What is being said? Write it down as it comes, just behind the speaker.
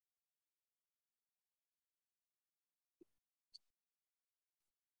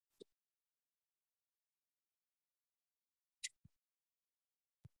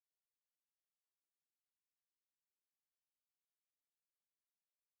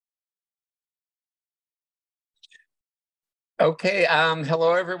Okay,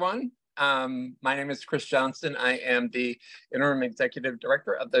 hello everyone. My name is Chris Johnson. I am the Interim Executive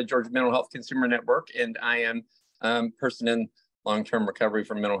Director of the Georgia Mental Health Consumer Network, and I am a person in long-term recovery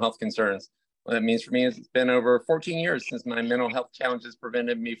from mental health concerns. What that means for me is it's been over 14 years since my mental health challenges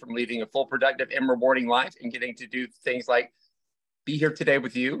prevented me from leading a full, productive, and rewarding life and getting to do things like be here today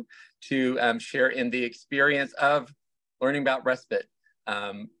with you to share in the experience of learning about respite.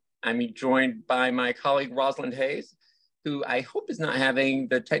 I'm joined by my colleague, Rosalind Hayes, who I hope is not having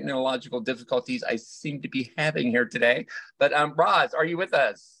the technological difficulties I seem to be having here today. But Roz, are you with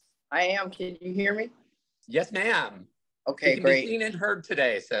us? I am. Can you hear me? Yes, ma'am. Okay, you great. Be seen and heard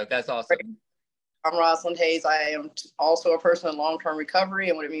today, so that's awesome. Great. I'm Rosalind Hayes. I am also a person in long-term recovery,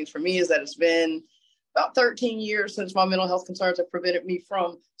 and what it means for me is that it's been about 13 years since my mental health concerns have prevented me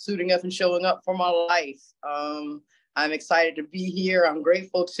from suiting up and showing up for my life. I'm excited to be here. I'm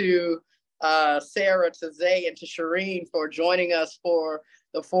grateful to Sarah, to Zay, and to Shireen for joining us for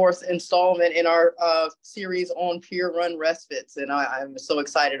the fourth installment in our series on peer-run respites. And I'm so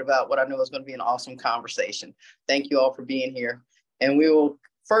excited about what I know is going to be an awesome conversation. Thank you all for being here. And we will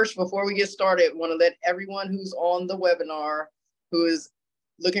first, before we get started, want to let everyone who's on the webinar who is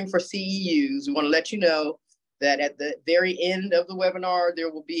looking for CEUs, we want to let you know that at the very end of the webinar,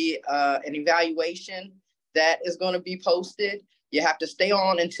 there will be an evaluation that is going to be posted. You have to stay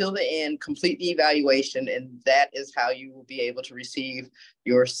on until the end, complete the evaluation, and that is how you will be able to receive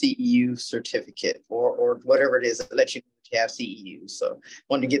your CEU certificate or whatever it is that lets you know that you have CEUs. So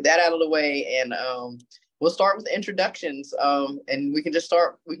wanted to get that out of the way, and we'll start with the introductions, and we can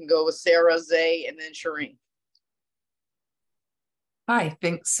go with Sarah, Zay, and then Shireen. Hi,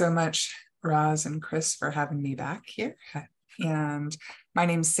 thanks so much, Roz and Chris, for having me back here. And my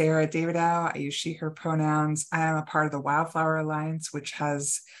name's Sarah Davidow. I use she, her pronouns. I am a part of the Wildflower Alliance, which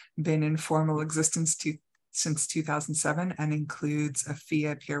has been in formal existence since 2007 and includes a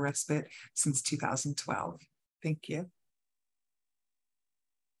FIA peer respite since 2012. Thank you.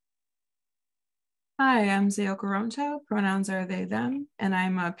 Hi, I'm Zao Garoncho. Pronouns are they, them, and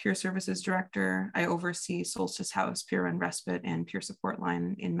I'm a peer services director. I oversee Solstice House Peer and Respite and Peer Support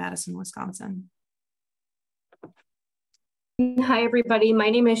Line in Madison, Wisconsin. Hi, everybody.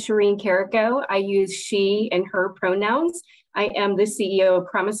 My name is Shireen Carrico. I use she and her pronouns. I am the CEO of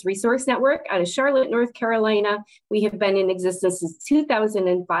Promise Resource Network out of Charlotte, North Carolina. We have been in existence since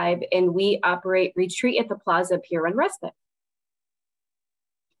 2005, and we operate Retreat at the Plaza Peer and Respite.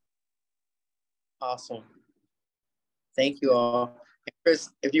 Awesome. Thank you all.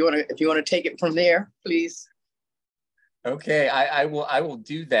 Chris, if you want to take it from there, please. Okay, I will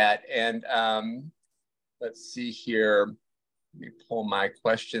do that. And let's see here. Let me pull my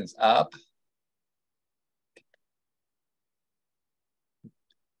questions up.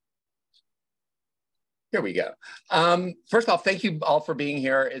 Here we go. First off, thank you all for being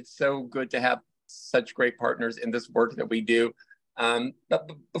here. It's so good to have such great partners in this work that we do. But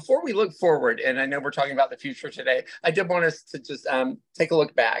before we look forward, and I know we're talking about the future today, I did want us to just take a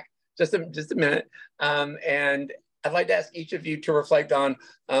look back just a minute. And I'd like to ask each of you to reflect on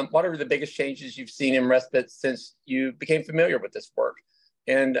what are the biggest changes you've seen in respite since you became familiar with this work.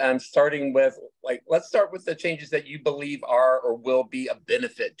 And starting with, let's start with the changes that you believe are or will be a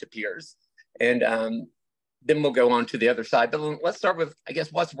benefit to peers. And then we'll go on to the other side. But let's start with, I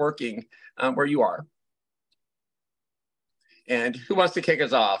guess, what's working where you are. And who wants to kick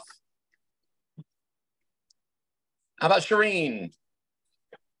us off? How about Shireen?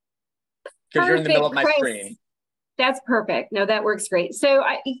 Because you're in the middle of my screen. That's perfect. No, that works great. So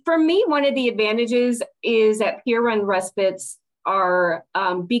for me, one of the advantages is that peer-run respites are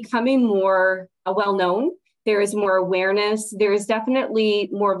becoming more well-known. There is more awareness. There is definitely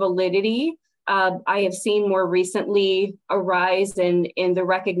more validity. I have seen more recently a rise in the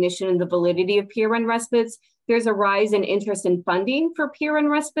recognition and the validity of peer-run respites. There's a rise in interest in funding for peer-run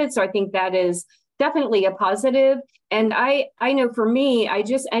respite. So I think that is definitely a positive. And I know for me, I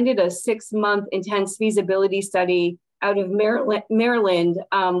just ended a 6-month intense feasibility study out of Maryland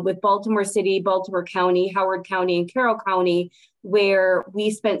with Baltimore City, Baltimore County, Howard County, and Carroll County, where we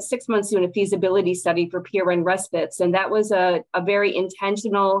spent 6 months doing a feasibility study for peer-run respites. And that was a very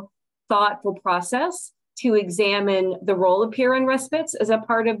intentional, thoughtful process to examine the role of peer-run respites as a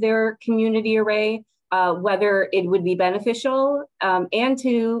part of their community array, whether it would be beneficial and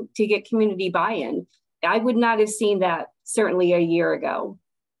to get community buy-in. I would not have seen that certainly a year ago.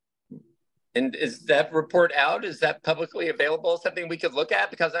 And is that report out? Is that publicly available? Something we could look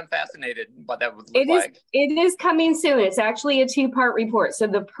at? Because I'm fascinated what that would look like. It is coming soon. It's actually a 2-part report. So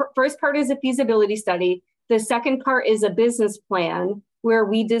the first part is a feasibility study. The second part is a business plan where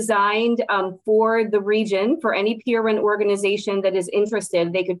we designed for the region, for any peer-run organization that is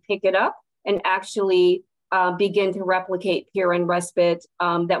interested, they could pick it up and actually begin to replicate peer-run respite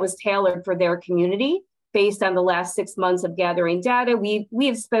that was tailored for their community based on the last 6 months of gathering data. We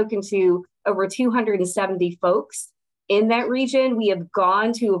have spoken to over 270 folks in that region. We have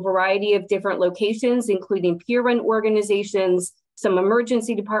gone to a variety of different locations, including peer-run organizations, some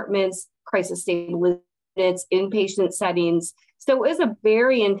emergency departments, crisis stable units, inpatient settings. So it was a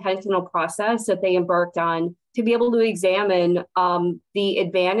very intentional process that they embarked on to be able to examine the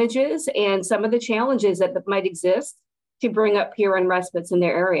advantages and some of the challenges that might exist to bring up peer-run respites in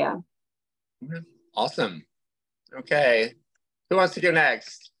their area. Awesome. Okay, who wants to go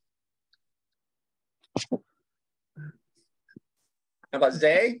next? How about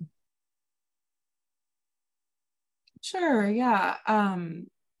Zay? Sure, yeah.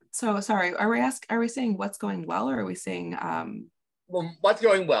 So sorry, are we saying what's going well, or are we saying well, what's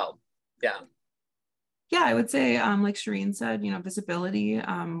going well? Yeah, I would say, like Shireen said, visibility.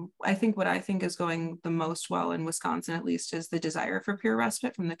 I think what I think is going the most well in Wisconsin, at least, is the desire for peer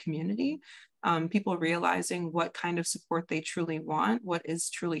respite from the community. People realizing what kind of support they truly want, what is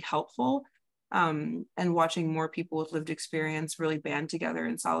truly helpful, and watching more people with lived experience really band together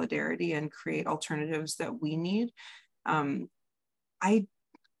in solidarity and create alternatives that we need.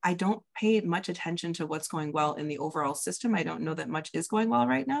 I don't pay much attention to what's going well in the overall system. I don't know that much is going well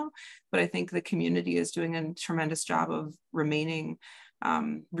right now, but I think the community is doing a tremendous job of remaining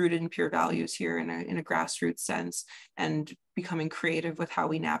rooted in peer values here in a grassroots sense, and becoming creative with how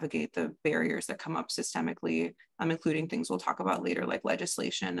we navigate the barriers that come up systemically, including things we'll talk about later, like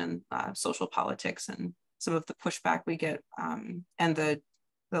legislation and social politics and some of the pushback we get, and the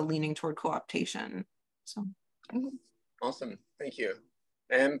leaning toward co-optation. So. Awesome, thank you.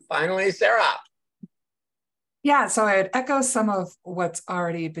 And finally, Sarah. Yeah, so I'd echo some of what's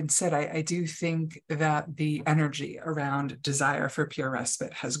already been said. I do think that the energy around desire for peer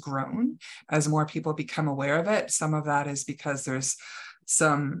respite has grown as more people become aware of it. Some of that is because there's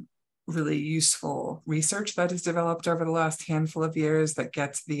some really useful research that has developed over the last handful of years that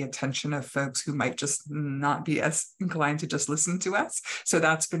gets the attention of folks who might just not be as inclined to just listen to us. So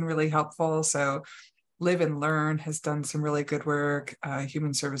that's been really helpful. So Live and Learn has done some really good work.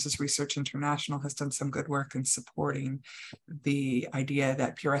 Human Services Research International has done some good work in supporting the idea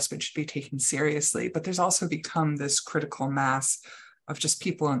that peer respite should be taken seriously. But there's also become this critical mass of just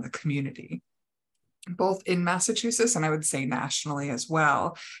people in the community, both in Massachusetts and I would say nationally as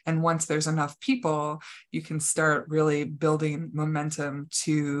well. And once there's enough people, you can start really building momentum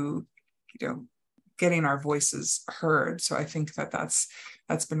to, getting our voices heard. So I think that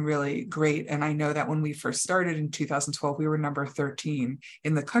that's been really great. And I know that when we first started in 2012, we were number 13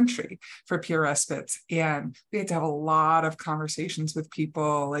 in the country for peer respites. And we had to have a lot of conversations with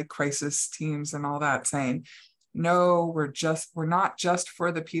people like crisis teams and all that, saying, no, we're not just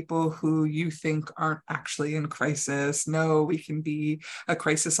for the people who you think aren't actually in crisis. No, we can be a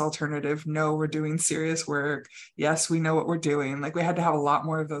crisis alternative. No, we're doing serious work. Yes, we know what we're doing. Like, we had to have a lot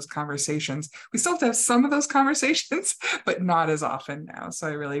more of those conversations. We still have to have some of those conversations, but not as often now. So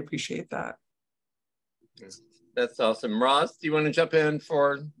I really appreciate that. That's awesome. Ross, do you want to jump in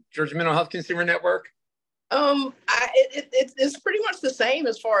for Georgia Mental Health Consumer Network? It's pretty much the same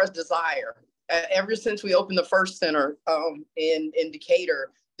as far as desire. Ever since we opened the first center in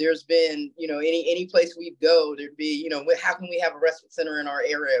Decatur, there's been, any place we go, there'd be, how can we have a respite center in our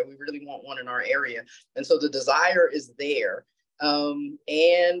area? We really want one in our area. And so the desire is there.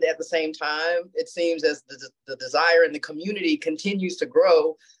 And at the same time, it seems as the desire in the community continues to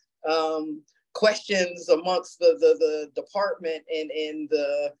grow, questions amongst the department and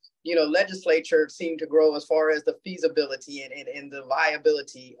the legislature seem to grow as far as the feasibility and the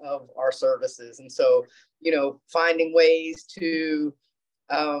viability of our services. And so, finding ways to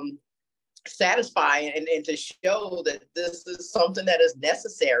satisfy and to show that this is something that is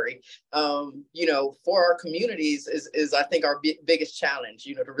necessary, for our communities is I think our biggest challenge,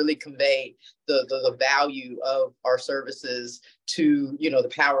 to really convey the value of our services to,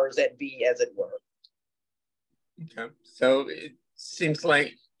 the powers that be, as it were. Okay, so it seems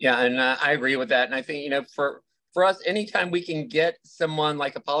like, yeah, and I agree with that. And I think, for us, anytime we can get someone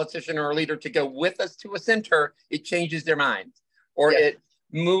like a politician or a leader to go with us to a center, it changes their mind, or it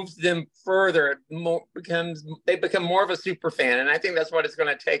moves them further. They become more of a super fan. And I think that's what it's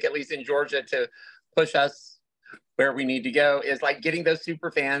going to take, at least in Georgia, to push us where we need to go, is like getting those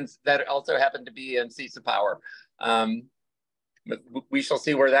super fans that also happen to be in seats of power. We shall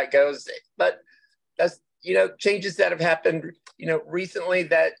see where that goes. But that's, changes that have happened, recently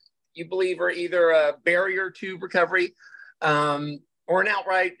that you believe are either a barrier to recovery, or or an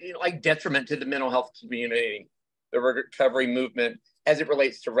outright, you know, like detriment to the mental health community, the recovery movement, as it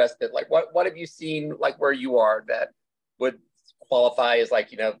relates to respite? Like what have you seen, like where you are, that would qualify as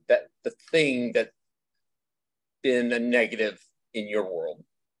like, you know, that the thing that's been a negative in your world?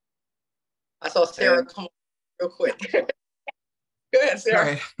 I saw Sarah come real quick. Go ahead, Sarah.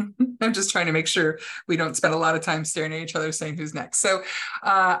 Right. I'm just trying to make sure we don't spend a lot of time staring at each other saying who's next. So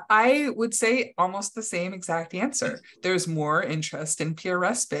I would say almost the same exact answer. There's more interest in peer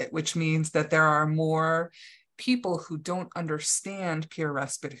respite, which means that there are more people who don't understand peer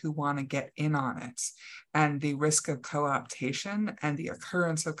respite who want to get in on it. And the risk of co-optation and the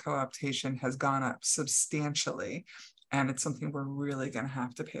occurrence of co-optation has gone up substantially. And it's something we're really going to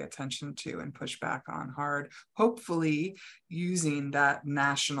have to pay attention to and push back on hard, hopefully using that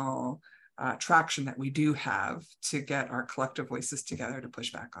national traction that we do have to get our collective voices together to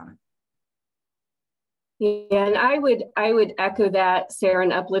push back on it. Yeah, and I would echo that, Sarah,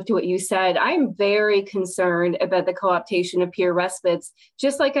 and uplift to what you said. I'm very concerned about the co-optation of peer respites,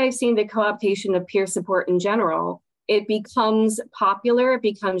 just like I've seen the co-optation of peer support in general. It becomes popular, it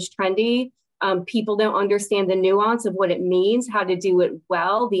becomes trendy. People don't understand the nuance of what it means, how to do it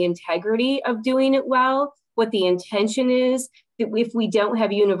well, the integrity of doing it well, what the intention is. If we don't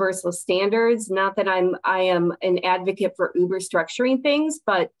have universal standards, not that I am an advocate for Uber structuring things,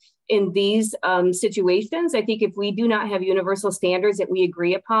 but in these situations, I think if we do not have universal standards that we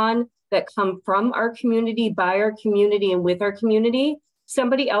agree upon that come from our community, by our community, and with our community,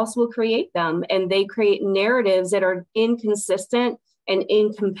 somebody else will create them, and they create narratives that are inconsistent and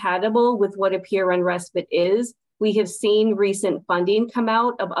incompatible with what a peer-run respite is. We have seen recent funding come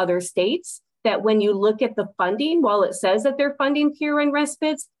out of other states that when you look at the funding, while it says that they're funding peer-run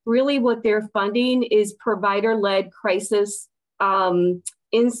respites, really what they're funding is provider-led crisis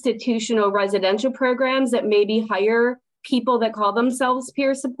institutional residential programs that maybe hire people that call themselves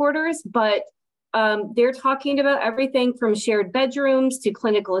peer supporters, but they're talking about everything from shared bedrooms to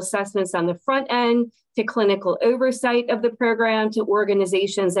clinical assessments on the front end, to clinical oversight of the program, to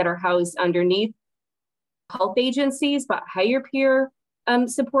organizations that are housed underneath health agencies, but hire peer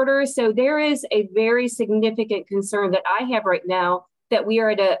supporters. So there is a very significant concern that I have right now that we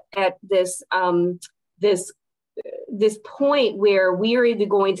are at this point where we are either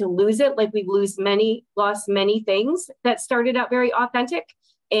going to lose it, like we've lost many things that started out very authentic,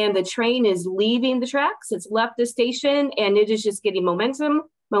 and the train is leaving the tracks. It's left the station, and it is just getting momentum.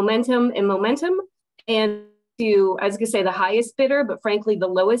 And to, I was going to say the highest bidder, but frankly, the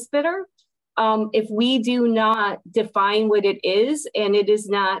lowest bidder. If we do not define what it is, and it is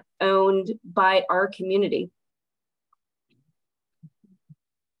not owned by our community.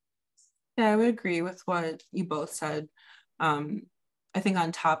 Yeah, I would agree with what you both said. I think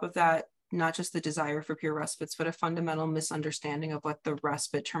on top of that, not just the desire for peer respites, but a fundamental misunderstanding of what the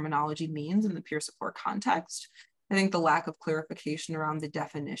respite terminology means in the peer support context. I think the lack of clarification around the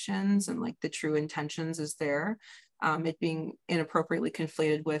definitions and like the true intentions is there. It being inappropriately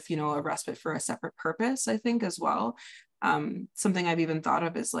conflated with, you know, a respite for a separate purpose, I think as well. Something I've even thought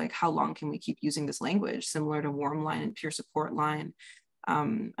of is like, how long can we keep using this language, similar to warm line and peer support line?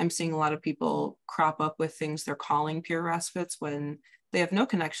 I'm seeing a lot of people crop up with things they're calling peer respites when they have no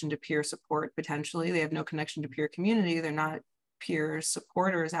connection to peer support, potentially. They have no connection to peer community. They're not peer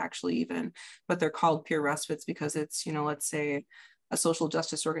supporters actually even, but they're called peer respites because it's, you know, let's say a social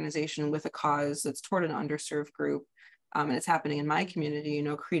justice organization with a cause that's toward an underserved group. And it's happening in my community, you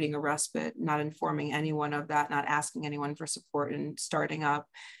know, creating a respite, not informing anyone of that, not asking anyone for support and starting up,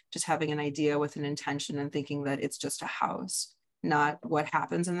 just having an idea with an intention and thinking that it's just a house, not what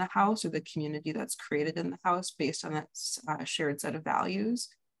happens in the house or the community that's created in the house based on that shared set of values.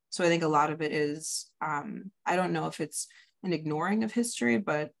 So I think a lot of it is, I don't know if it's an ignoring of history,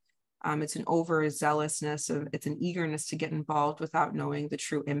 but it's an overzealousness it's an eagerness to get involved without knowing the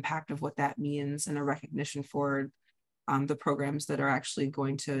true impact of what that means, and a recognition for the programs that are actually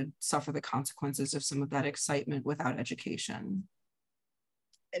going to suffer the consequences of some of that excitement without education.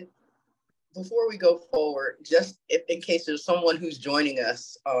 And before we go forward, just in case there's someone who's joining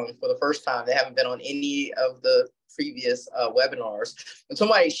us for the first time, they haven't been on any of the previous webinars, when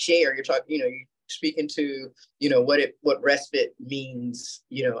somebody share, you're talking, you know, you're speaking to, you know, what respite means,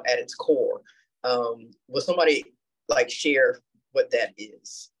 you know, at its core. Will somebody like share what that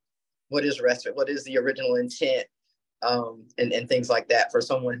is? What is respite? What is the original intent? And things like that for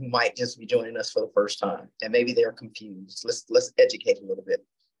someone who might just be joining us for the first time and maybe they're confused. Let's educate a little bit.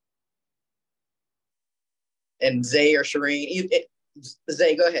 And Zay or Shireen,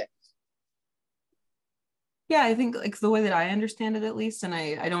 Zay, go ahead. Yeah, I think like the way that I understand it, at least, and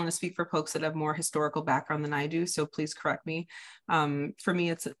I don't want to speak for folks that have more historical background than I do, so please correct me. For me,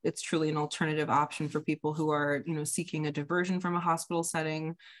 it's truly an alternative option for people who are, seeking a diversion from a hospital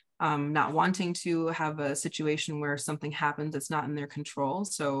setting, not wanting to have a situation where something happens that's not in their control.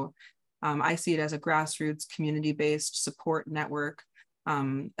 So I see it as a grassroots, community-based support network, a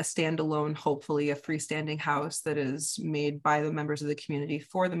standalone, hopefully a freestanding house that is made by the members of the community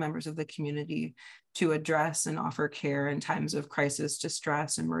for the members of the community to address and offer care in times of crisis,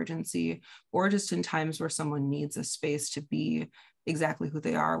 distress, emergency, or just in times where someone needs a space to be exactly who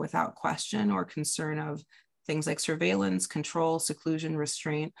they are without question or concern of things like surveillance, control, seclusion,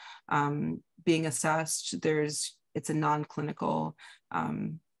 restraint, being assessed. It's a non-clinical,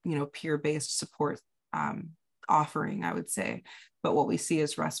 peer-based support offering, I would say. But what we see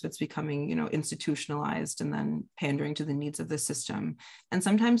is respites becoming, institutionalized and then pandering to the needs of the system. And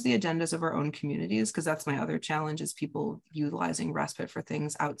sometimes the agendas of our own communities, because that's my other challenge, is people utilizing respite for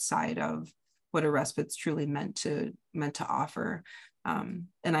things outside of what a respite's truly meant to offer. And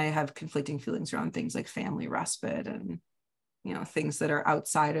I have conflicting feelings around things like family respite and, things that are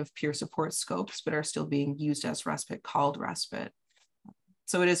outside of peer support scopes, but are still being used as respite, called respite.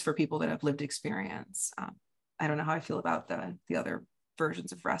 So it is for people that have lived experience. I don't know how I feel about the other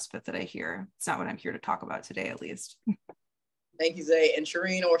versions of respite that I hear. It's not what I'm here to talk about today, at least. Thank you, Zay. And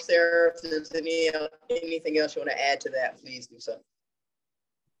Shireen or Sarah, if there's anything else you want to add to that, please do so.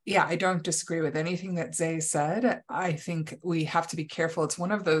 Yeah, I don't disagree with anything that Zay said. I think we have to be careful. It's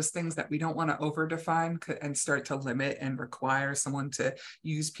one of those things that we don't want to over-define and start to limit and require someone to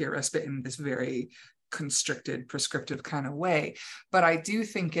use peer respite in this very constricted, prescriptive kind of way. But I do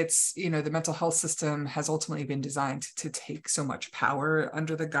think it's, the mental health system has ultimately been designed to take so much power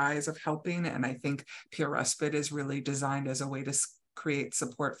under the guise of helping. And I think peer respite is really designed as a way to create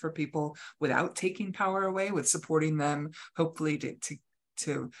support for people without taking power away, with supporting them, hopefully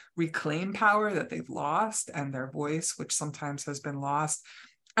to reclaim power that they've lost and their voice, which sometimes has been lost.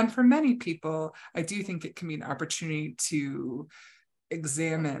 And for many people, I do think it can be an opportunity to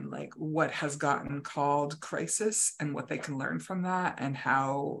examine like what has gotten called crisis and what they can learn from that and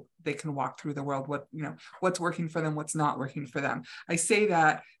how they can walk through the world, what's working for them, what's not working for them. I say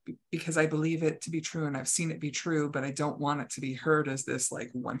that because I believe it to be true and I've seen it be true, but I don't want it to be heard as this, like,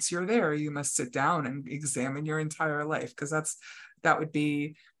 once you're there, you must sit down and examine your entire life, because that would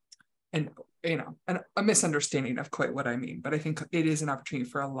be a misunderstanding of quite what I mean. But I think it is an opportunity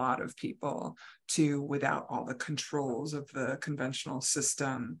for a lot of people to, without all the controls of the conventional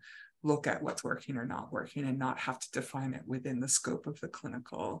system, look at what's working or not working and not have to define it within the scope of the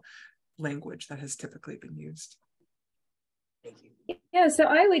clinical language that has typically been used. Yeah, so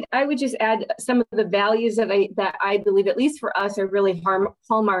I would just add some of the values that I believe, at least for us, are really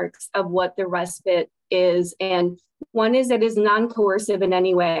hallmarks of what the respite is. And one is that it is non-coercive in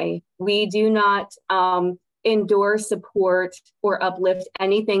any way. We do not endorse, support, or uplift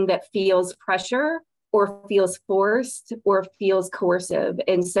anything that feels pressure or feels forced or feels coercive.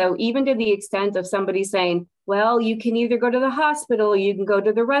 And so even to the extent of somebody saying, well, you can either go to the hospital or you can go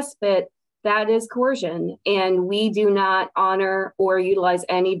to the respite, that is coercion. And we do not honor or utilize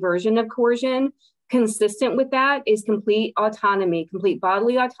any version of coercion. Consistent with that is complete autonomy, complete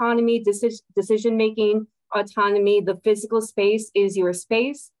bodily autonomy, decision-making autonomy. The physical space is your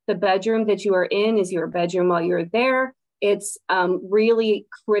space. The bedroom that you are in is your bedroom while you're there. It's really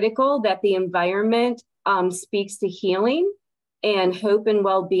critical that the environment speaks to healing and hope and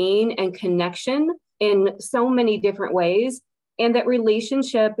well-being and connection in so many different ways. And that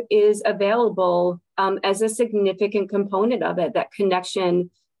relationship is available as a significant component of it. That connection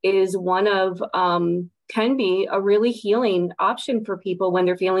is one of, can be a really healing option for people when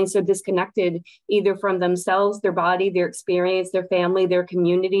they're feeling so disconnected, either from themselves, their body, their experience, their family, their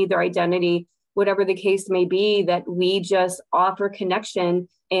community, their identity, whatever the case may be, that we just offer connection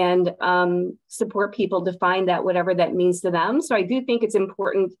and support people to find that, whatever that means to them. So I do think it's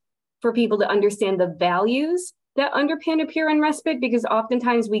important for people to understand the values that underpin a peer and respite, because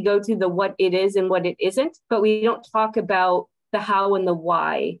oftentimes we go to the what it is and what it isn't, but we don't talk about the how and the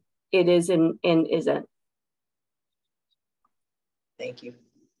why it is and isn't. Thank you.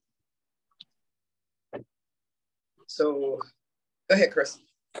 So go ahead, Chris.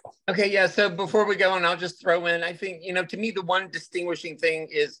 Okay, yeah, so before we go on, I'll just throw in, I think, to me, the one distinguishing thing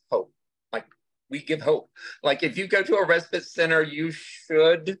is hope. Like, we give hope. Like, if you go to a respite center, you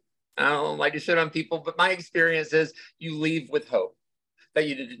should, I don't like to shit on people, but my experience is you leave with hope that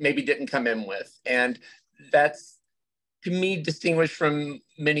you maybe didn't come in with. And that's, to me, distinguished from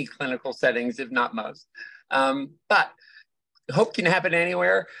many clinical settings, if not most. But hope can happen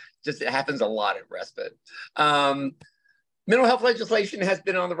anywhere. just it happens a lot at Respite. Mental health legislation has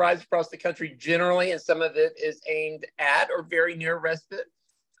been on the rise across the country generally, and some of it is aimed at or very near Respite.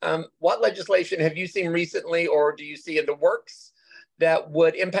 What legislation have you seen recently, or do you see in the works that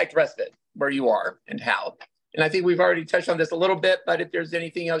would impact Respite where you are, and how? And I think we've already touched on this a little bit, but if there's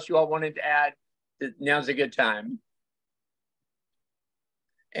anything else you all wanted to add, now's a good time.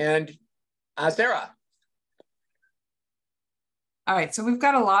 And Sarah. All right, so we've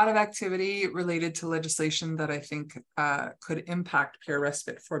got a lot of activity related to legislation that I think could impact peer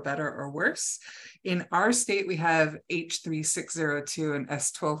respite for better or worse. In our state, we have H3602 and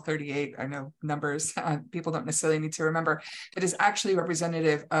S1238. I know numbers people don't necessarily need to remember. It is actually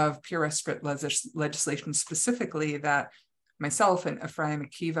representative of peer respite legislation specifically that myself and Ephraim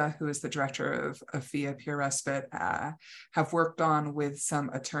Akiva, who is the director of FIA Peer Respite, have worked on with some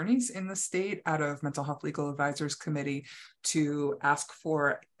attorneys in the state out of Mental Health Legal Advisors Committee to ask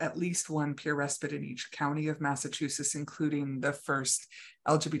for at least one peer respite in each county of Massachusetts, including the first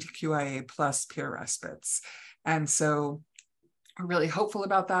LGBTQIA+ peer respites. And so we're really hopeful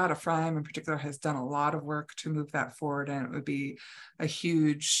about that. Ephraim in particular has done a lot of work to move that forward, and it would be a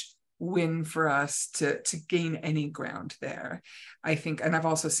huge win for us to gain any ground there, I think. And I've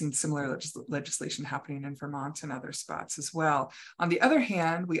also seen similar legislation happening in Vermont and other spots as well. On the other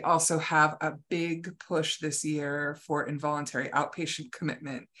hand, we also have a big push this year for involuntary outpatient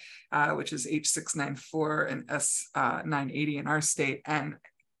commitment, which is H694 and S980 in our state. And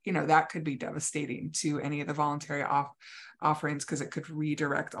that could be devastating to any of the voluntary offerings, because it could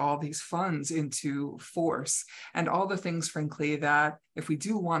redirect all these funds into force and all the things, frankly, that if we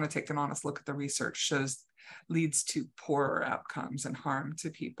do want to take an honest look at the research shows leads to poorer outcomes and harm to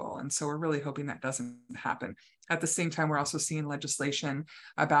people. And so we're really hoping that doesn't happen. At the same time, we're also seeing legislation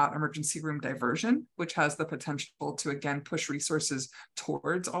about emergency room diversion, which has the potential to, again, push resources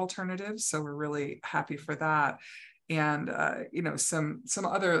towards alternatives. So we're really happy for that. And some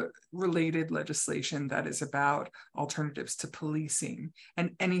other related legislation that is about alternatives to policing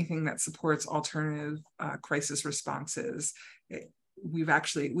and anything that supports alternative crisis responses.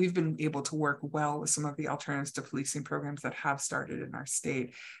 We've been able to work well with some of the alternatives to policing programs that have started in our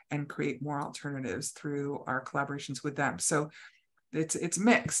state and create more alternatives through our collaborations with them. So it's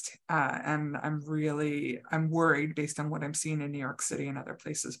mixed, and I'm worried based on what I'm seeing in New York City and other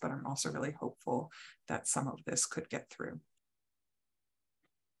places, but I'm also really hopeful that some of this could get through.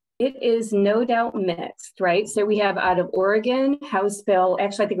 It is no doubt mixed, right? So we have out of Oregon, House Bill,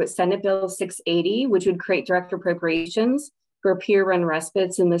 actually I think it was Senate Bill 680, which would create direct appropriations for peer-run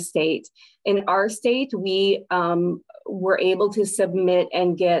respites in the state. In our state, we were able to submit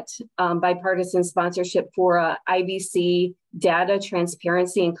and get bipartisan sponsorship for a IVC data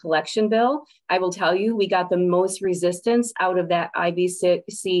transparency and collection bill. I will tell you, we got the most resistance out of that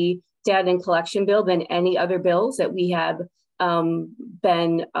IVC data and collection bill than any other bills that we have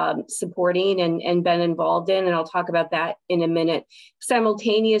been supporting and been involved in. And I'll talk about that in a minute.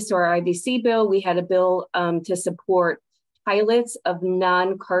 Simultaneous to our IVC bill, we had a bill to support pilots of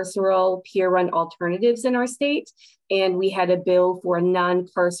non-carceral peer-run alternatives in our state. And we had a bill for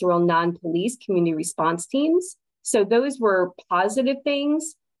non-carceral, non-police community response teams. So those were positive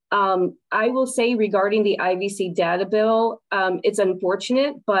things. I will say regarding the IVC data bill, it's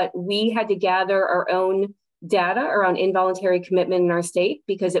unfortunate, but we had to gather our own data around involuntary commitment in our state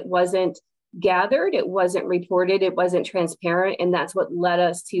because it wasn't gathered, it wasn't reported, it wasn't transparent, and that's what led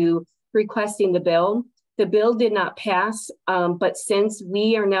us to requesting the bill. The bill did not pass, but since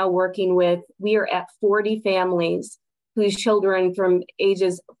we are now we are at 40 families whose children from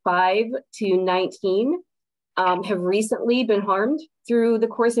ages 5 to 19 have recently been harmed through the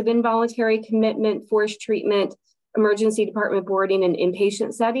course of involuntary commitment, forced treatment, emergency department boarding, and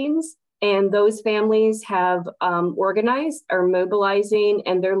inpatient settings. And those families have organized, are mobilizing,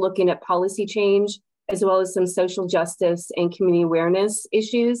 and they're looking at policy change, as well as some social justice and community awareness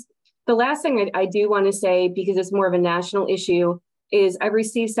issues. The last thing I do want to say, because it's more of a national issue, is I've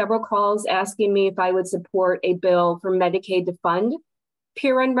received several calls asking me if I would support a bill for Medicaid to fund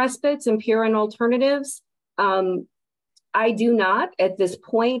peer-run respites and peer-run alternatives. I do not at this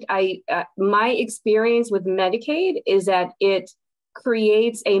point. My experience with Medicaid is that it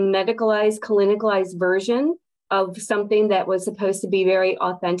creates a medicalized, clinicalized version of something that was supposed to be very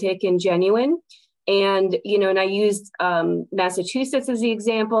authentic and genuine. And, and I used Massachusetts as the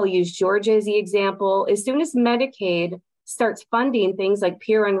example, used Georgia as the example. As soon as Medicaid starts funding things like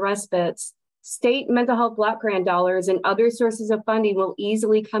peer-run respites, state mental health block grant dollars and other sources of funding will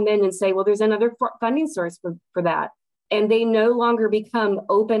easily come in and say, well, there's another funding source for that. And they no longer become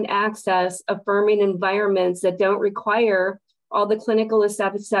open access, affirming environments that don't require all the clinical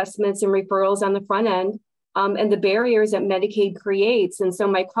assessments and referrals on the front end, and the barriers that Medicaid creates. And so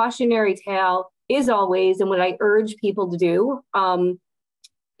my cautionary tale is always, and what I urge people to do,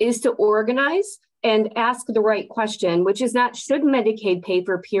 is to organize and ask the right question, which is not should Medicaid pay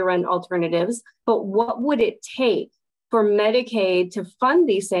for peer-run alternatives, but what would it take for Medicaid to fund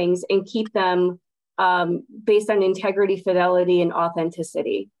these things and keep them based on integrity, fidelity, and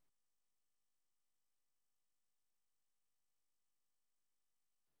authenticity.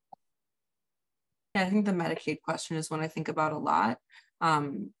 Yeah, I think the Medicaid question is one I think about a lot.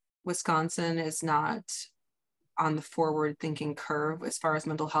 Wisconsin is not on the forward-thinking curve as far as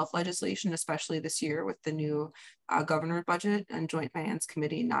mental health legislation, especially this year with the new governor budget and Joint Finance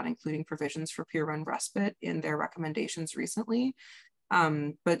Committee not including provisions for peer-run respite in their recommendations recently.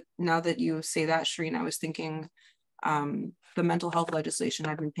 But now that you say that, Shireen, I was thinking the mental health legislation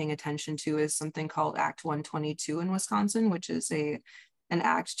I've been paying attention to is something called Act 122 in Wisconsin, which is an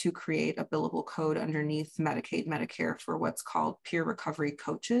act to create a billable code underneath Medicaid, Medicare for what's called peer recovery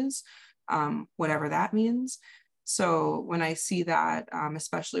coaches, whatever that means. So when I see that,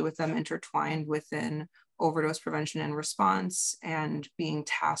 especially with them intertwined within overdose prevention and response and being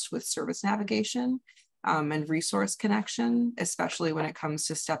tasked with service navigation and resource connection, especially when it comes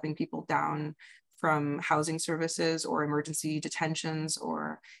to stepping people down from housing services or emergency detentions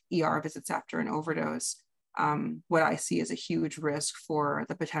or ER visits after an overdose, what I see is a huge risk for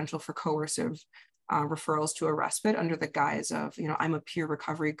the potential for coercive referrals to a respite under the guise of, I'm a peer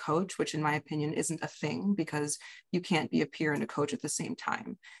recovery coach, which in my opinion isn't a thing because you can't be a peer and a coach at the same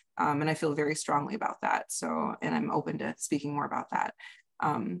time. And I feel very strongly about that. So, and I'm open to speaking more about that.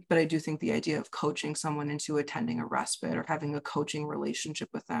 But I do think the idea of coaching someone into attending a respite or having a coaching relationship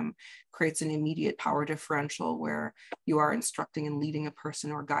with them creates an immediate power differential where you are instructing and leading a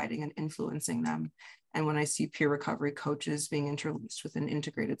person or guiding and influencing them. And when I see peer recovery coaches being interlaced within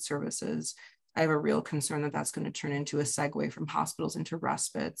integrated services, I have a real concern that that's going to turn into a segue from hospitals into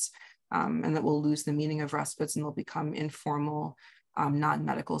respites, and that we'll lose the meaning of respites and they'll become informal,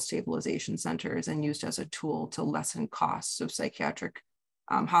 non-medical stabilization centers and used as a tool to lessen costs of psychiatric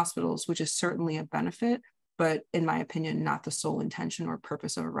hospitals, which is certainly a benefit, but in my opinion, not the sole intention or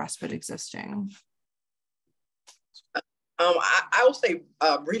purpose of a respite existing. I will say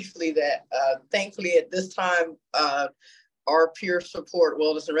briefly that thankfully at this time, our peer support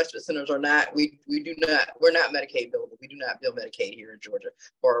wellness and respite centers are not, we're not Medicaid billable. We do not bill Medicaid here in Georgia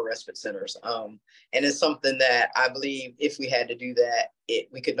for our respite centers. And it's something that I believe if we had to do that,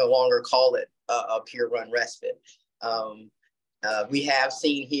 we could no longer call it a peer run respite. We have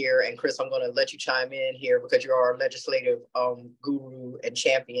seen here, and Chris, I'm going to let you chime in here because you're our legislative guru and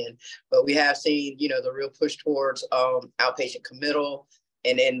champion, but we have seen, the real push towards outpatient committal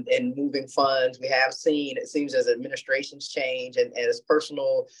and moving funds. We have seen, it seems as administrations change and as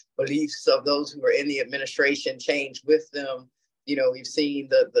personal beliefs of those who are in the administration change with them, we've seen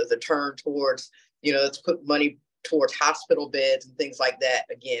the turn towards, let's put money towards hospital beds and things like that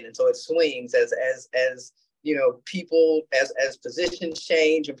again. And so it swings as people, as positions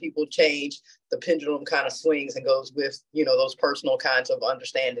change and people change, the pendulum kind of swings and goes with, those personal kinds of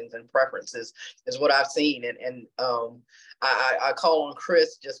understandings and preferences is what I've seen. And I call on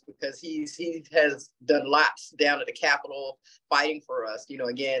Chris just because he has done lots down at the Capitol fighting for us.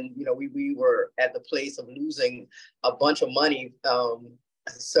 Again, we were at the place of losing a bunch of money,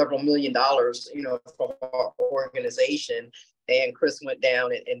 several $1 million, from our organization. And Chris went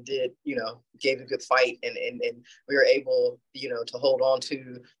down and did, gave a good fight, and we were able, to hold on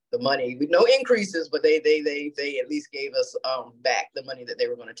to the money with no increases, but they at least gave us back the money that they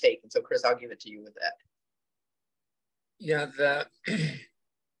were going to take. And so, Chris, I'll give it to you with that. Yeah,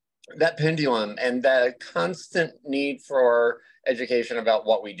 that pendulum and the constant need for education about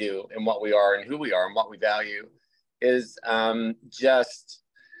what we do and what we are and who we are and what we value is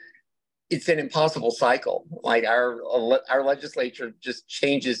it's an impossible cycle. Like our legislature just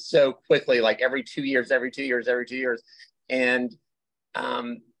changes so quickly, like every 2 years. And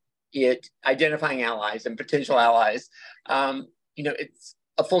it identifying allies and potential allies, it's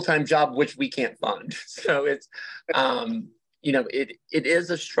a full-time job, which we can't fund. So it's, it is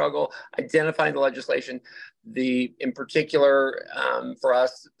a struggle identifying the legislation. In particular, for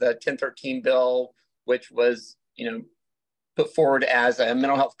us, the 1013 bill, which was, put forward as a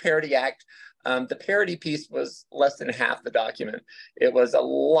mental health parity act. The parity piece was less than half the document. It was a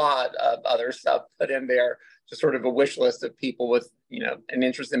lot of other stuff put in there, just sort of a wish list of people with, an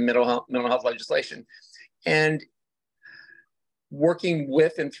interest in mental health legislation. And working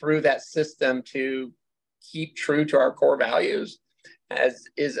with and through that system to keep true to our core values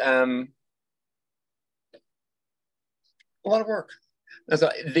A lot of work. So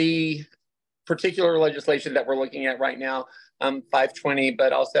the particular legislation that we're looking at right now, 520,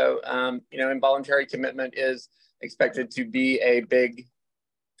 but also, involuntary commitment is expected to be a big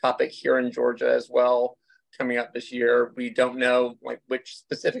topic here in Georgia as well coming up this year. We don't know which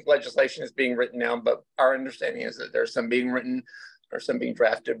specific legislation is being written now, but our understanding is that there's some being written or some being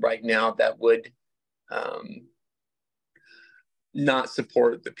drafted right now that would not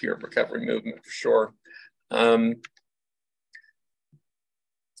support the peer recovery movement for sure.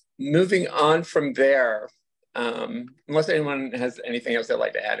 Moving on from there, unless anyone has anything else they'd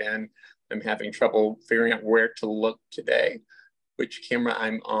like to add in, I'm having trouble figuring out where to look today, which camera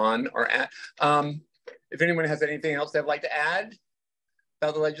I'm on or at. If anyone has anything else they'd like to add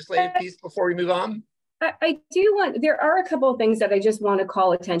about the legislative piece before we move on. I do want, there are a couple of things that I just want to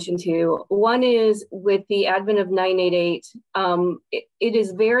call attention to. One is with the advent of 988, it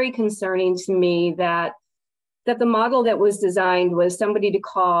is very concerning to me that the model that was designed was somebody to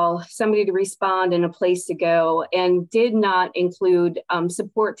call, somebody to respond, and a place to go, and did not include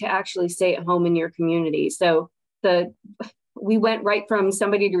support to actually stay at home in your community. So we went right from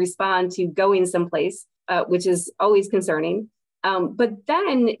somebody to respond to going someplace, which is always concerning. But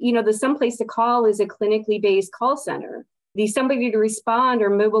then, the someplace to call is a clinically based call center. The somebody to respond or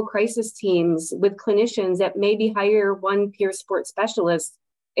mobile crisis teams with clinicians that maybe hire one peer support specialist.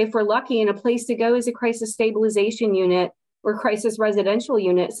 If we're lucky, and a place to go is a crisis stabilization unit or crisis residential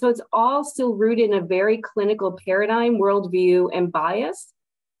unit. So it's all still rooted in a very clinical paradigm, worldview, and bias.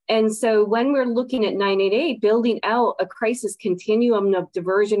 And so when we're looking at 988, building out a crisis continuum of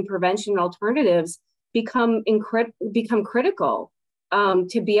diversion, prevention, and alternatives become critical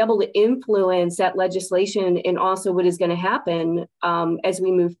to be able to influence that legislation and also what is going to happen as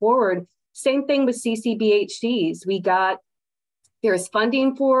we move forward. Same thing with CCBHDs. There's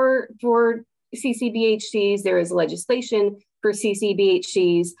funding for CCBHDs, there is legislation for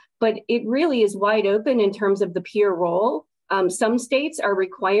CCBHDs, but it really is wide open in terms of the peer role. Some states are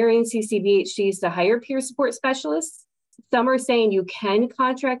requiring CCBHDs to hire peer support specialists. Some are saying you can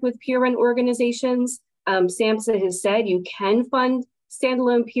contract with peer-run organizations. SAMHSA has said you can fund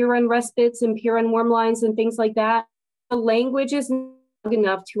standalone peer-run respites and peer-run warm lines and things like that. The language is not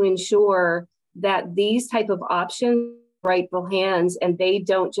enough to ensure that these type of options rightful hands and they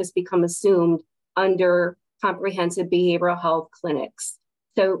don't just become assumed under comprehensive behavioral health clinics.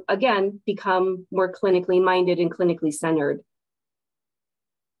 So again, become more clinically minded and clinically centered.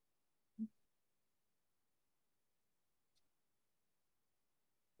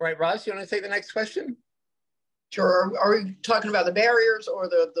 Right, Roz, you want to take the next question? Sure. Are we talking about the barriers or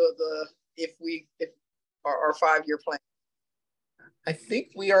our 5-year plan? I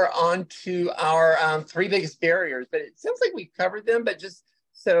think we are on to our 3 biggest barriers, but it sounds like we covered them, but just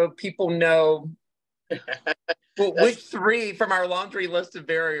so people know which 3 from our laundry list of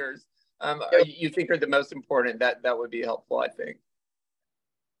barriers you think are the most important, that would be helpful, I think.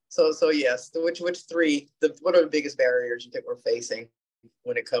 So yes, which 3, what are the biggest barriers you think we're facing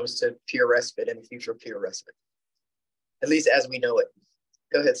when it comes to peer respite and the future of peer respite, at least as we know it?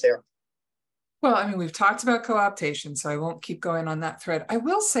 Go ahead, Sarah. Well, I mean, we've talked about co-optation, so I won't keep going on that thread. I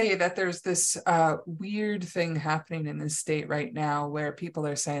will say that there's this weird thing happening in this state right now where people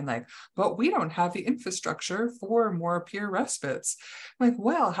are saying like, but we don't have the infrastructure for more peer respites. I'm like,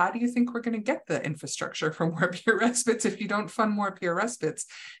 well, how do you think we're going to get the infrastructure for more peer respites if you don't fund more peer respites?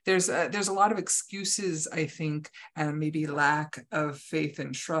 There's a lot of excuses, I think, and maybe lack of faith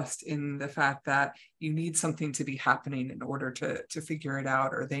and trust in the fact that you need something to be happening in order to figure it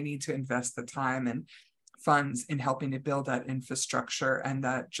out, or they need to invest the time and funds in helping to build that infrastructure, and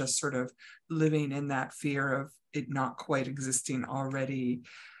that just sort of living in that fear of it not quite existing already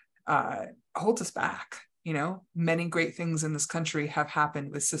holds us back. Many great things in this country have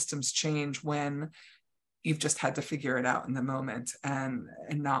happened with systems change when you've just had to figure it out in the moment, and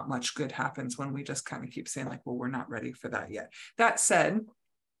not much good happens when we just kind of keep saying like, well, we're not ready for that yet. That said,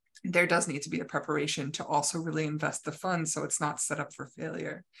 there does need to be a preparation to also really invest the funds so it's not set up for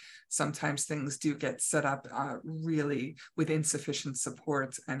failure. Sometimes things do get set up really with insufficient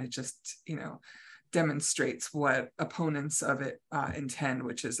support, and it just, demonstrates what opponents of it intend,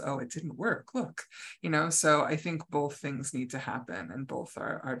 which is, oh, it didn't work, look, so I think both things need to happen, and both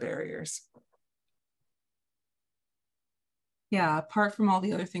are barriers. Yeah, apart from all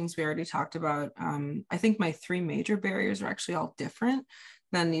the other things we already talked about, I think my 3 major barriers are actually all different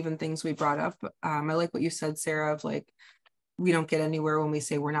than even things we brought up. I like what you said, Sarah, of like, we don't get anywhere when we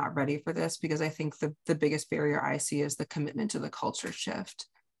say we're not ready for this, because I think the biggest barrier I see is the commitment to the culture shift.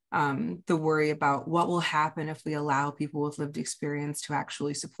 the worry about what will happen if we allow people with lived experience to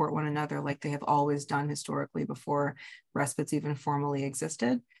actually support one another like they have always done historically before respites even formally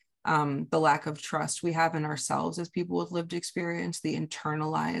existed. The lack of trust we have in ourselves as people with lived experience, the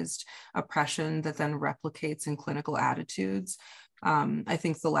internalized oppression that then replicates in clinical attitudes. I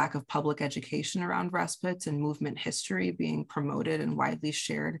think the lack of public education around respites and movement history being promoted and widely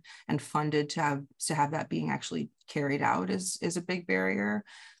shared and funded to have that being actually carried out is a big barrier.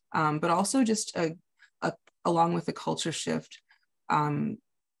 But also just along with the culture shift,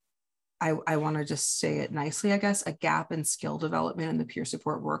 I want to just say it nicely, I guess, a gap in skill development in the peer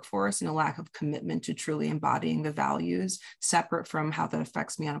support workforce and a lack of commitment to truly embodying the values separate from how that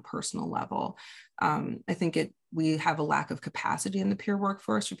affects me on a personal level. I think we have a lack of capacity in the peer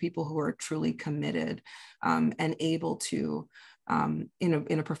workforce for people who are truly committed and able to,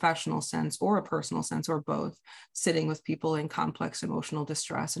 in a professional sense or a personal sense or both, sitting with people in complex emotional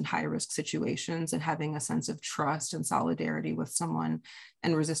distress and high risk situations and having a sense of trust and solidarity with someone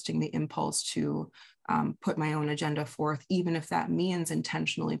and resisting the impulse to put my own agenda forth, even if that means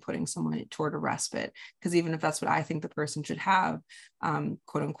intentionally putting someone toward a respite. Because even if that's what I think the person should have,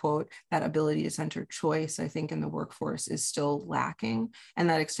 quote unquote, that ability to center choice, I think in the workforce is still lacking. And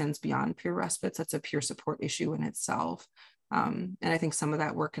that extends beyond peer respites. That's a peer support issue in itself. And I think some of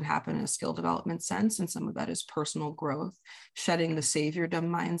that work can happen in a skill development sense, and some of that is personal growth, shedding the saviordom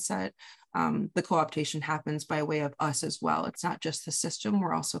mindset. The co-optation happens by way of us as well. It's not just the system,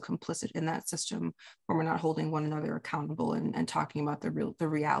 we're also complicit in that system where we're not holding one another accountable and talking about the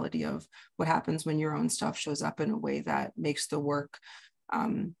reality of what happens when your own stuff shows up in a way that makes the work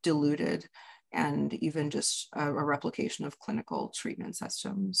diluted and even just a replication of clinical treatment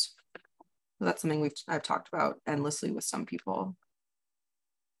systems. So that's something I've talked about endlessly with some people.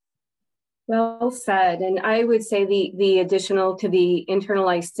 Well said. And I would say the additional to the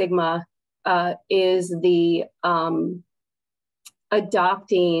internalized stigma is the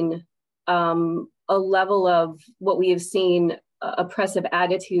adopting a level of what we have seen oppressive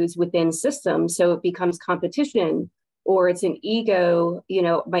attitudes within systems. So it becomes competition, or it's an ego. You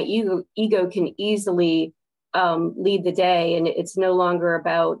know, my ego can easily lead the day, and it's no longer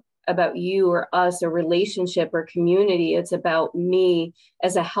about you or us or relationship or community. It's about me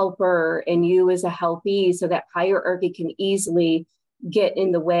as a helper and you as a helpee, so that hierarchy can easily get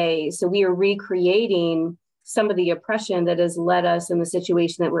in the way. So we are recreating some of the oppression that has led us in the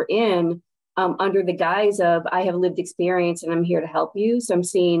situation that we're in under the guise of I have lived experience and I'm here to help you. So I'm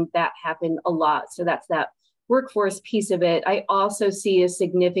seeing that happen a lot. So that's that workforce piece of it. I also see a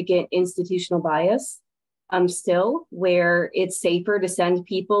significant institutional bias still, where it's safer to send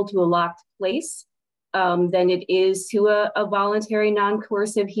people to a locked place than it is to a voluntary,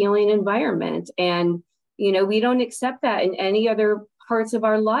 non-coercive healing environment. And, you know, we don't accept that in any other parts of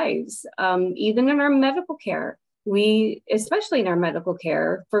our lives, even in our medical care. Especially in our medical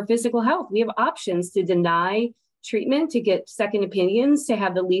care for physical health, we have options to deny treatment, to get second opinions, to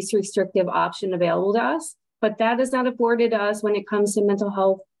have the least restrictive option available to us. But that is not afforded to us when it comes to mental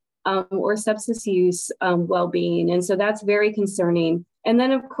health or substance use well-being. And so that's very concerning. And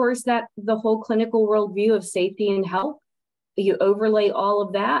then, of course, that the whole clinical worldview of safety and health, you overlay all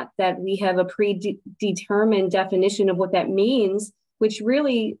of that we have a predetermined definition of what that means, which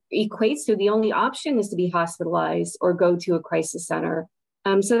really equates to the only option is to be hospitalized or go to a crisis center.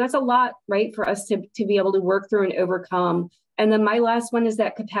 So that's a lot, right, for us to be able to work through and overcome. And then my last one is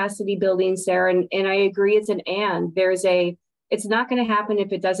that capacity building, Sarah, and I agree it's an and. It's not going to happen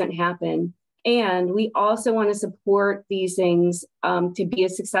if it doesn't happen. And we also want to support these things to be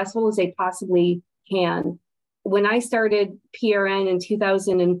as successful as they possibly can. When I started PRN in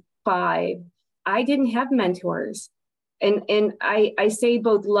 2005, I didn't have mentors. And I say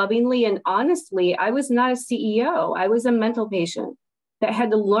both lovingly and honestly, I was not a CEO. I was a mental patient that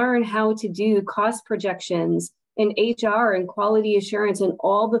had to learn how to do cost projections and HR and quality assurance and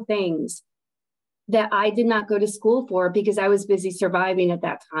all the things that I did not go to school for because I was busy surviving at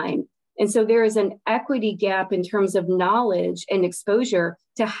that time. And so there is an equity gap in terms of knowledge and exposure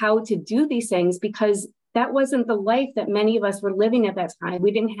to how to do these things, because that wasn't the life that many of us were living at that time.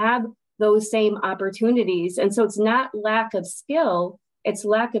 We didn't have those same opportunities. And so it's not lack of skill, it's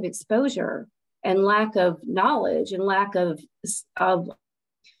lack of exposure and lack of knowledge and lack of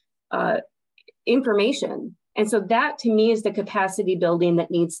information. And so that to me is the capacity building that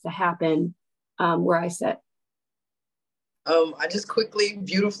needs to happen where I sit. I just quickly,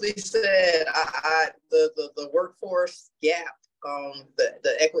 beautifully said, the workforce gap,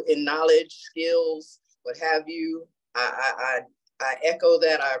 the equity in knowledge, skills, what have you. I echo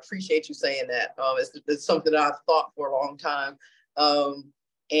that. I appreciate you saying that. It's something that I've thought for a long time.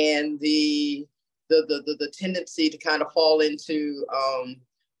 and the tendency to kind of fall into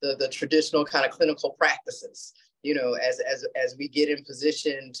the traditional kind of clinical practices, you know, as we get in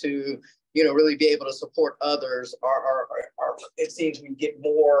position to, you know, really be able to support others, it seems we get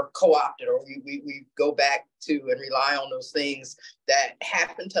more co-opted, or we go back to and rely on those things that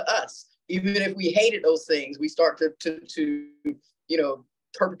happen to us. Even if we hated those things, we start to you know,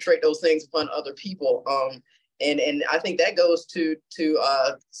 perpetrate those things upon other people. And I think that goes to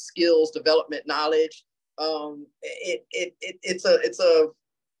skills development, knowledge. I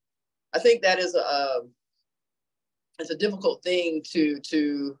think that is it's a difficult thing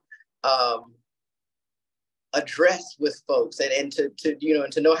to address with folks, and to you know,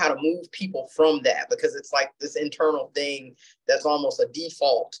 and to know how to move people from that, because it's like this internal thing that's almost a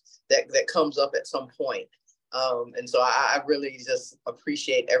default that comes up at some point. And so I really just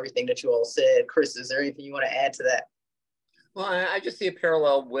appreciate everything that you all said. Chris, is there anything you want to add to that? Well, I just see a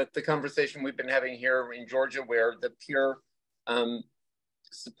parallel with the conversation we've been having here in Georgia, where the peer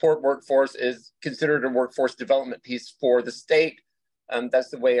support workforce is considered a workforce development piece for the state. That's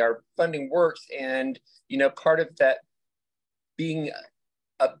the way our funding works. And, you know, part of that being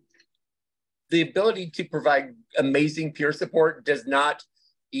the ability to provide amazing peer support does not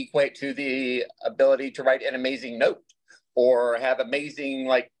equate to the ability to write an amazing note or have amazing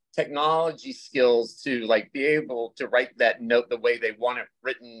like technology skills to like be able to write that note the way they want it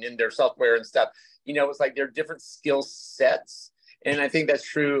written in their software and stuff. You know, it's like they're different skill sets. And I think that's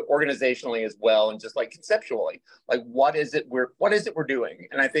true organizationally as well, and just like conceptually, like what is it we're doing?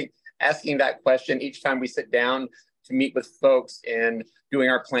 And I think asking that question each time we sit down to meet with folks and doing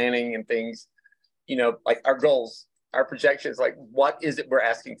our planning and things, you know, like our goals, our projections, like what is it we're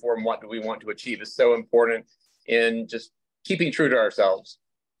asking for and what do we want to achieve is so important in just keeping true to ourselves.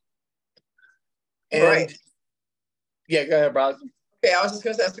 And right. Yeah, go ahead, Roz. Okay, I was just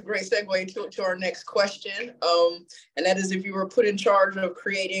going to say that's a great segue to our next question. And that is, if you were put in charge of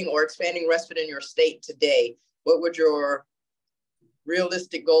creating or expanding respite in your state today, what would your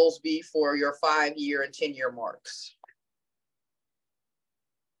realistic goals be for your 5-year and 10-year marks?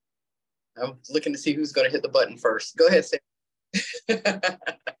 I'm looking to see who's going to hit the button first. Go ahead, Sarah.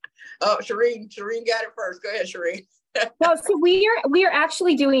 Oh, Shireen got it first. Go ahead, Shireen. Well, so we are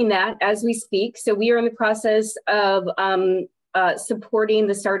actually doing that as we speak. So we are in the process of supporting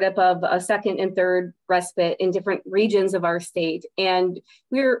the startup of a second and third respite in different regions of our state. And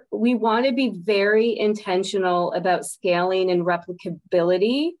we want to be very intentional about scaling and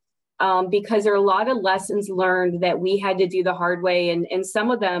replicability, because there are a lot of lessons learned that we had to do the hard way. And some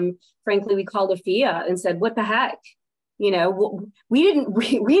of them, frankly, we called a FIA and said, what the heck? You know, we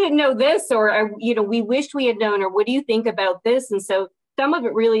didn't know this, or, you know, we wished we had known, or what do you think about this? And so some of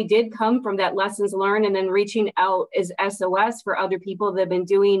it really did come from that lessons learned, and then reaching out as SOS for other people that have been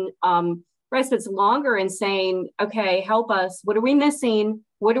doing respites longer and saying, okay, help us. What are we missing?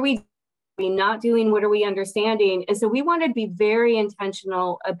 What are we not doing? What are we understanding? And so we wanted to be very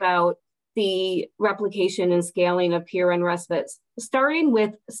intentional about the replication and scaling of peer-run respites, starting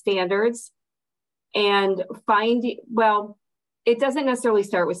with standards and well, it doesn't necessarily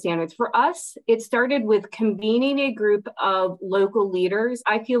start with standards. For us, it started with convening a group of local leaders.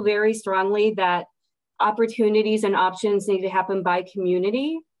 I feel very strongly that opportunities and options need to happen by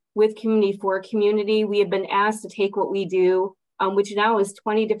community, with community for community. We have been asked to take what we do, which now is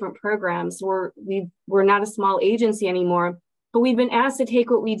 20 different programs. We're not a small agency anymore, but we've been asked to take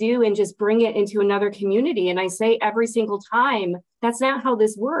what we do and just bring it into another community. And I say every single time, that's not how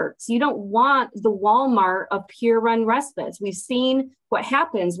this works. You don't want the Walmart of peer-run respites. We've seen what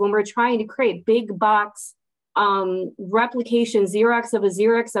happens when we're trying to create big box replication, Xerox of a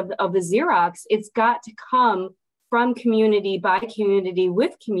Xerox of a Xerox. It's got to come from community, by community,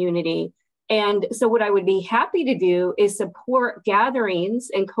 with community. And so what I would be happy to do is support gatherings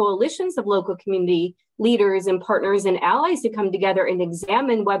and coalitions of local community leaders and partners and allies to come together and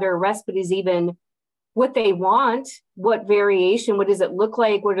examine whether respite is even what they want, what variation, what does it look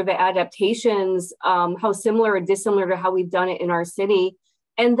like, what are the adaptations, how similar or dissimilar to how we've done it in our city.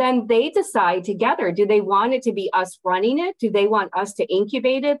 And then they decide together, do they want it to be us running it? Do they want us to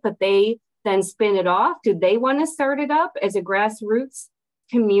incubate it, but they then spin it off? Do they want to start it up as a grassroots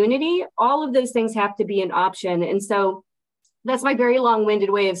community? All of those things have to be an option. And so that's my very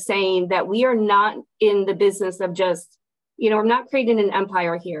long-winded way of saying that we are not in the business of just, we're not creating an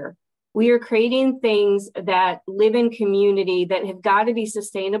empire here. We are creating things that live in community, that have got to be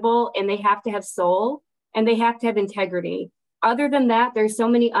sustainable, and they have to have soul and they have to have integrity. Other than that, there's so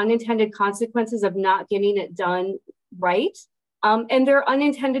many unintended consequences of not getting it done right. And there are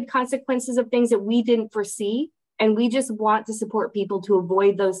unintended consequences of things that we didn't foresee And we just want to support people to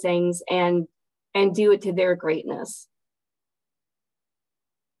avoid those things and do it to their greatness.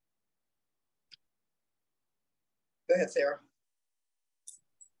 Go ahead, Sarah.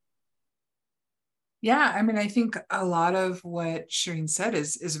 Yeah, I mean, I think a lot of what Shireen said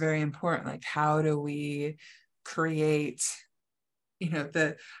is very important. Like, how do we create,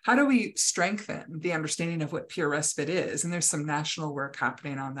 how do we strengthen the understanding of what peer respite is? And there's some national work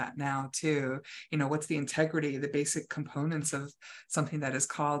happening on that now too. What's the integrity, the basic components of something that is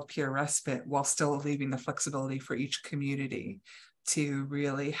called peer respite, while still leaving the flexibility for each community to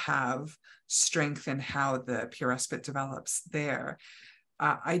really have strength in how the peer respite develops there.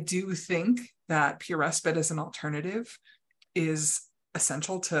 I do think that peer respite as an alternative is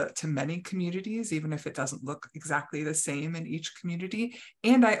essential to many communities, even if it doesn't look exactly the same in each community.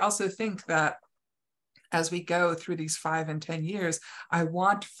 And I also think that as we go through these 5 and 10 years, I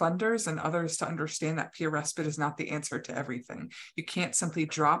want funders and others to understand that peer respite is not the answer to everything. You can't simply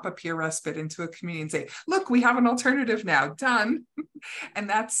drop a peer respite into a community and say, look, we have an alternative now, done. And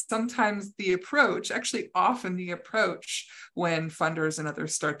that's sometimes the approach, actually often the approach when funders and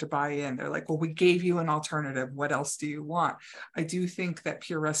others start to buy in. They're like, well, we gave you an alternative. What else do you want? I do think that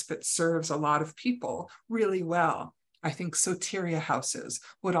peer respite serves a lot of people really well. I think soteria houses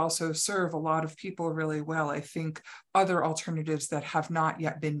would also serve a lot of people really well. I think other alternatives that have not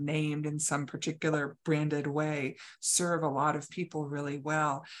yet been named in some particular branded way serve a lot of people really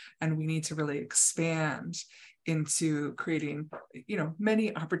well. And we need to really expand into creating,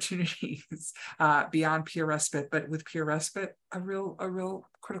 many opportunities beyond peer respite, but with peer respite, a real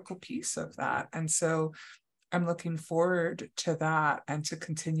critical piece of that. And so I'm looking forward to that and to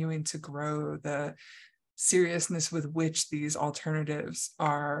continuing to grow the seriousness with which these alternatives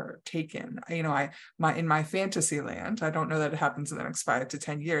are taken. In my fantasy land, I don't know that it happens in the next 5 to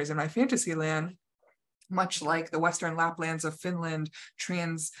 10 years. In my fantasy land, much like the Western Laplands of Finland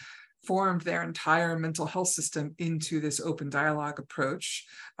transformed their entire mental health system into this open dialogue approach,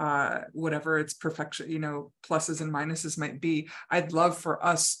 whatever its perfection, pluses and minuses might be. I'd love for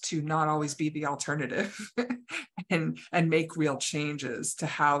us to not always be the alternative and make real changes to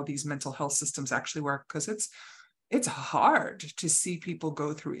how these mental health systems actually work, because it's hard to see people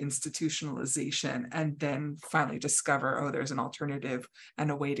go through institutionalization and then finally discover, oh, there's an alternative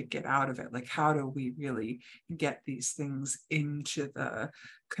and a way to get out of it. Like, how do we really get these things into the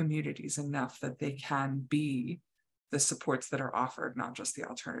communities enough that they can be the supports that are offered, not just the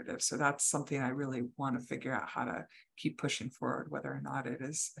alternative? So that's something I really want to figure out how to keep pushing forward, whether or not it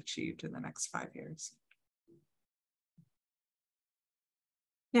is achieved in the next 5 years.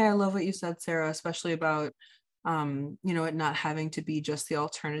 Yeah, I love what you said, Sarah, especially about it not having to be just the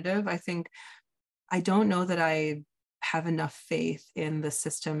alternative. I don't know that I have enough faith in the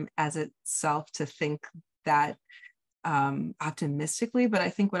system as itself to think that optimistically, but I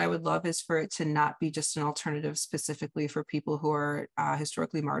think what I would love is for it to not be just an alternative specifically for people who are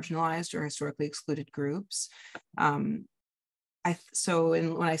historically marginalized or historically excluded groups. When I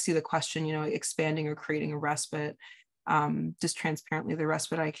see the question, expanding or creating a respite, just transparently, the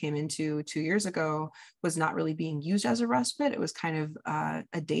respite I came into 2 years ago was not really being used as a respite. It was kind of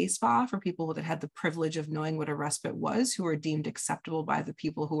a day spa for people that had the privilege of knowing what a respite was, who were deemed acceptable by the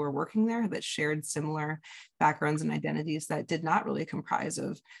people who were working there, that shared similar backgrounds and identities, that did not really comprise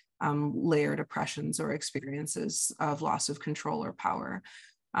of layered oppressions or experiences of loss of control or power.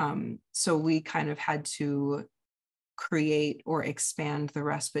 So we kind of had to create or expand the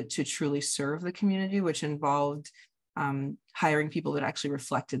respite to truly serve the community, which involved hiring people that actually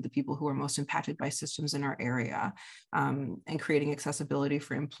reflected the people who were most impacted by systems in our area, and creating accessibility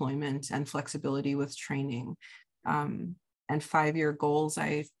for employment and flexibility with training. And 5-year goals,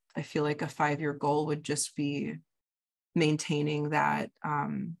 I feel like a 5-year goal would just be maintaining that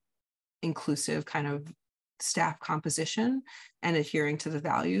inclusive kind of staff composition and adhering to the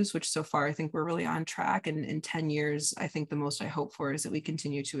values, which so far I think we're really on track. And in 10 years, I think the most I hope for is that we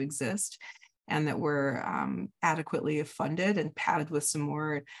continue to exist, and that we're adequately funded and padded with some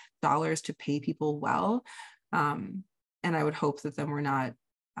more dollars to pay people well. And I would hope that then we're not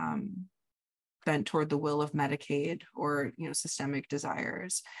bent toward the will of Medicaid or systemic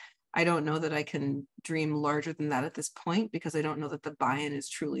desires. I don't know that I can dream larger than that at this point, because I don't know that the buy-in is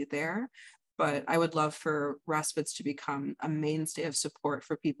truly there. But I would love for respites to become a mainstay of support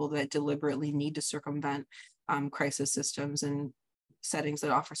for people that deliberately need to circumvent crisis systems and settings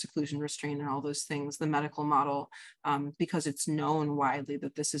that offer seclusion, restraint, and all those things, the medical model, because it's known widely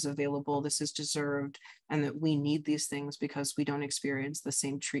that this is available, this is deserved, and that we need these things because we don't experience the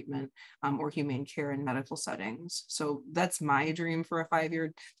same treatment or humane care in medical settings. So that's my dream for a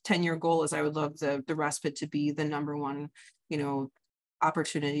 5-year, 10-year goal, is I would love the respite to be the #1,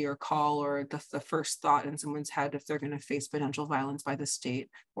 opportunity or call, or the first thought in someone's head if they're going to face potential violence by the state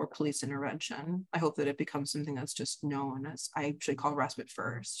or police intervention. I hope that it becomes something that's just known as, I actually call respite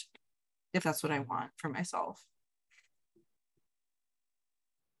first, if that's what I want for myself.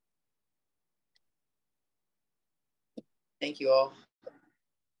 Thank you all.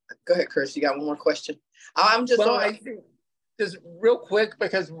 Go ahead, Chris. You got one more question? I'm just I think just real quick,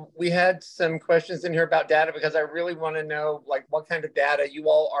 because we had some questions in here about data, because I really want to know like what kind of data you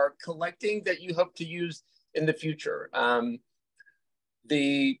all are collecting that you hope to use in the future.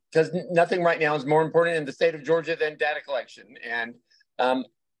 Because nothing right now is more important in the state of Georgia than data collection. And I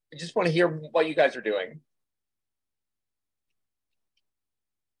just want to hear what you guys are doing.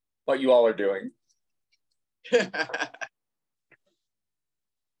 What you all are doing.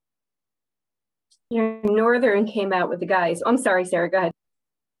 Northern came out with the guys. I'm sorry, Sarah, go ahead.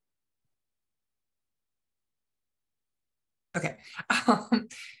 Okay.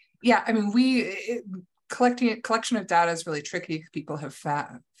 Yeah, I mean, collection of data is really tricky. People have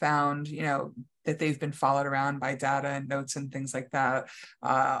found, that they've been followed around by data and notes and things like that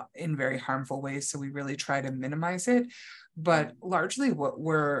in very harmful ways. So we really try to minimize it. But largely what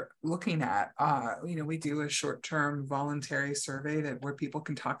we're looking at, we do a short-term voluntary survey where people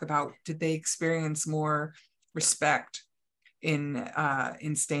can talk about, did they experience more respect in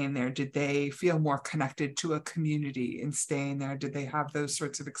staying there? Did they feel more connected to a community in staying there? Did they have those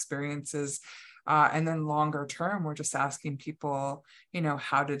sorts of experiences? And then longer term, we're just asking people,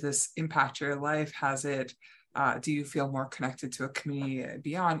 how did this impact your life? Do you feel more connected to a community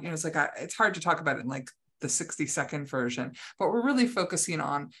beyond? It's hard to talk about it in like the 60-second version, but we're really focusing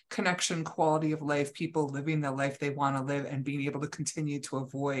on connection, quality of life, people living the life they want to live, and being able to continue to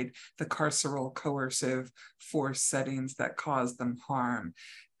avoid the carceral, coercive, forced settings that cause them harm.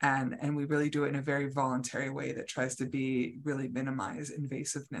 And we really do it in a very voluntary way that tries to really minimize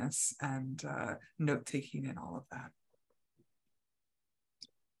invasiveness and note-taking and all of that.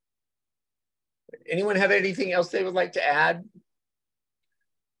 Anyone have anything else they would like to add?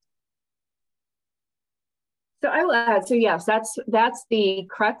 So I will add, so yes, that's the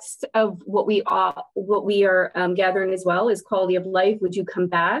crux of what we are gathering as well, is quality of life. Would you come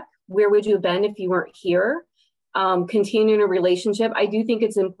back? Where would you have been if you weren't here? Continuing a relationship. I do think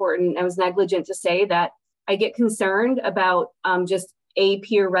it's important. I was negligent to say that I get concerned about just a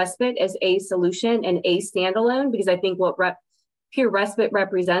peer respite as a solution and a standalone, because I think what peer respite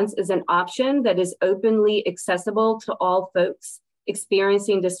represents is an option that is openly accessible to all folks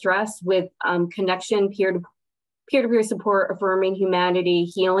experiencing distress, with connection, peer-to-peer support, affirming humanity,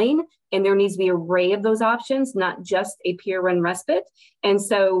 healing. And there needs to be an array of those options, not just a peer-run respite. And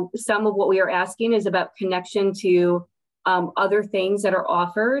so some of what we are asking is about connection to other things that are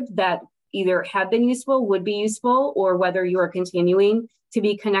offered that either have been useful, would be useful, or whether you are continuing to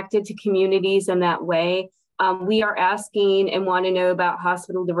be connected to communities in that way. We are asking and want to know about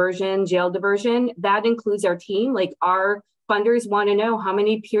hospital diversion, jail diversion. That includes our team. Like, our funders want to know how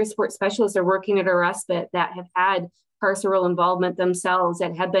many peer support specialists are working at a respite that have had carceral involvement themselves,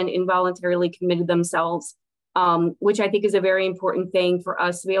 that have been involuntarily committed themselves, which I think is a very important thing for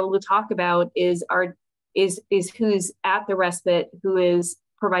us to be able to talk about, is who's at the respite, who is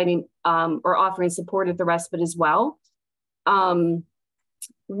providing or offering support at the respite as well.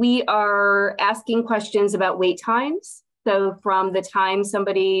 We are asking questions about wait times. So from the time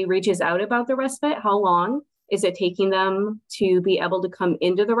somebody reaches out about the respite, how long is it taking them to be able to come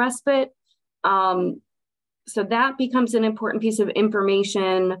into the respite? So that becomes an important piece of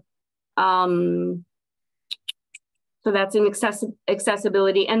information. So that's an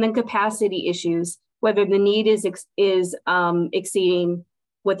accessibility, and then capacity issues, whether the need is exceeding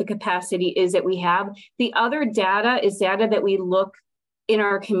what the capacity is that we have. The other data is data that we look in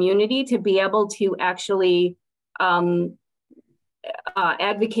our community to be able to actually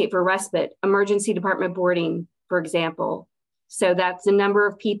advocate for respite, emergency department boarding, for example. So that's the number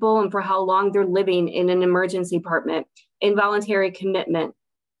of people and for how long they're living in an emergency department, involuntary commitment,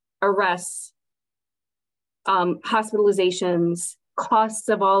 arrests, hospitalizations, costs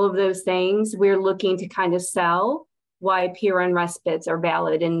of all of those things. We're looking to kind of sell why peer-run respites are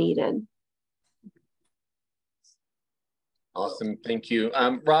valid and needed. Awesome, thank you.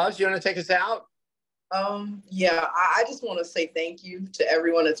 Roz, you want to take us out? Yeah, I just want to say thank you to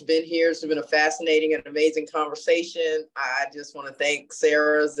everyone that's been here. It's been a fascinating and amazing conversation. I just want to thank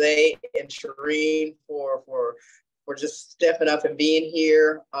Sarah, Zay, and Shireen for just stepping up and being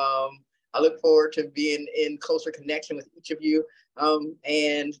here. I look forward to being in closer connection with each of you.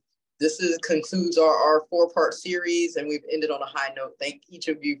 And this concludes our 4-part series, and we've ended on a high note. Thank each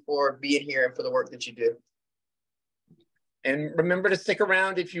of you for being here and for the work that you do. And remember to stick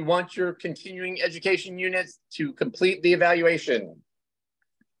around if you want your continuing education units to complete the evaluation.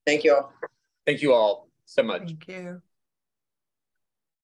 Thank you all. Thank you all so much. Thank you.